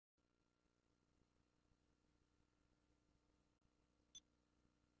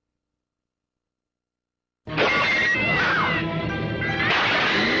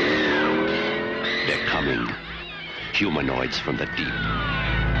Humanoids from the deep.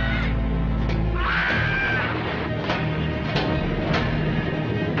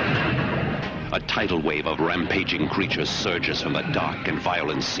 A tidal wave of rampaging creatures surges from the dark and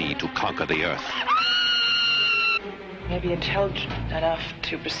violent sea to conquer the Earth. Maybe intelligent enough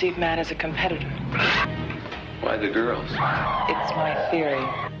to perceive man as a competitor. Why the girls? It's my theory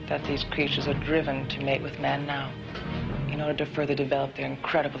that these creatures are driven to mate with man now in order to further develop their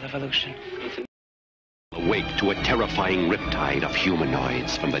incredible evolution. Awake to a terrifying riptide of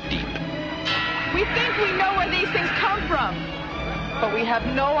humanoids from the deep. We think we know where these things come from, but we have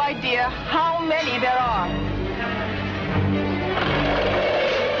no idea how many there are.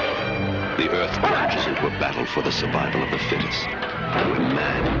 The Earth plunges into a battle for the survival of the fittest, where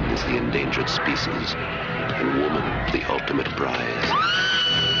man is the endangered species and woman the ultimate prize.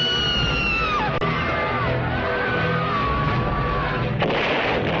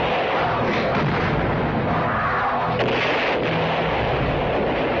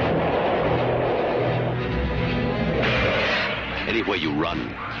 Anywhere you run,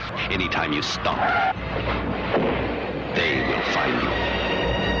 anytime you stop, they will find you.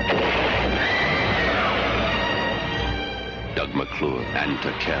 Doug McClure,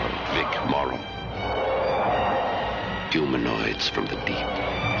 Anta Kell, Vic Morrow. Humanoids from the deep.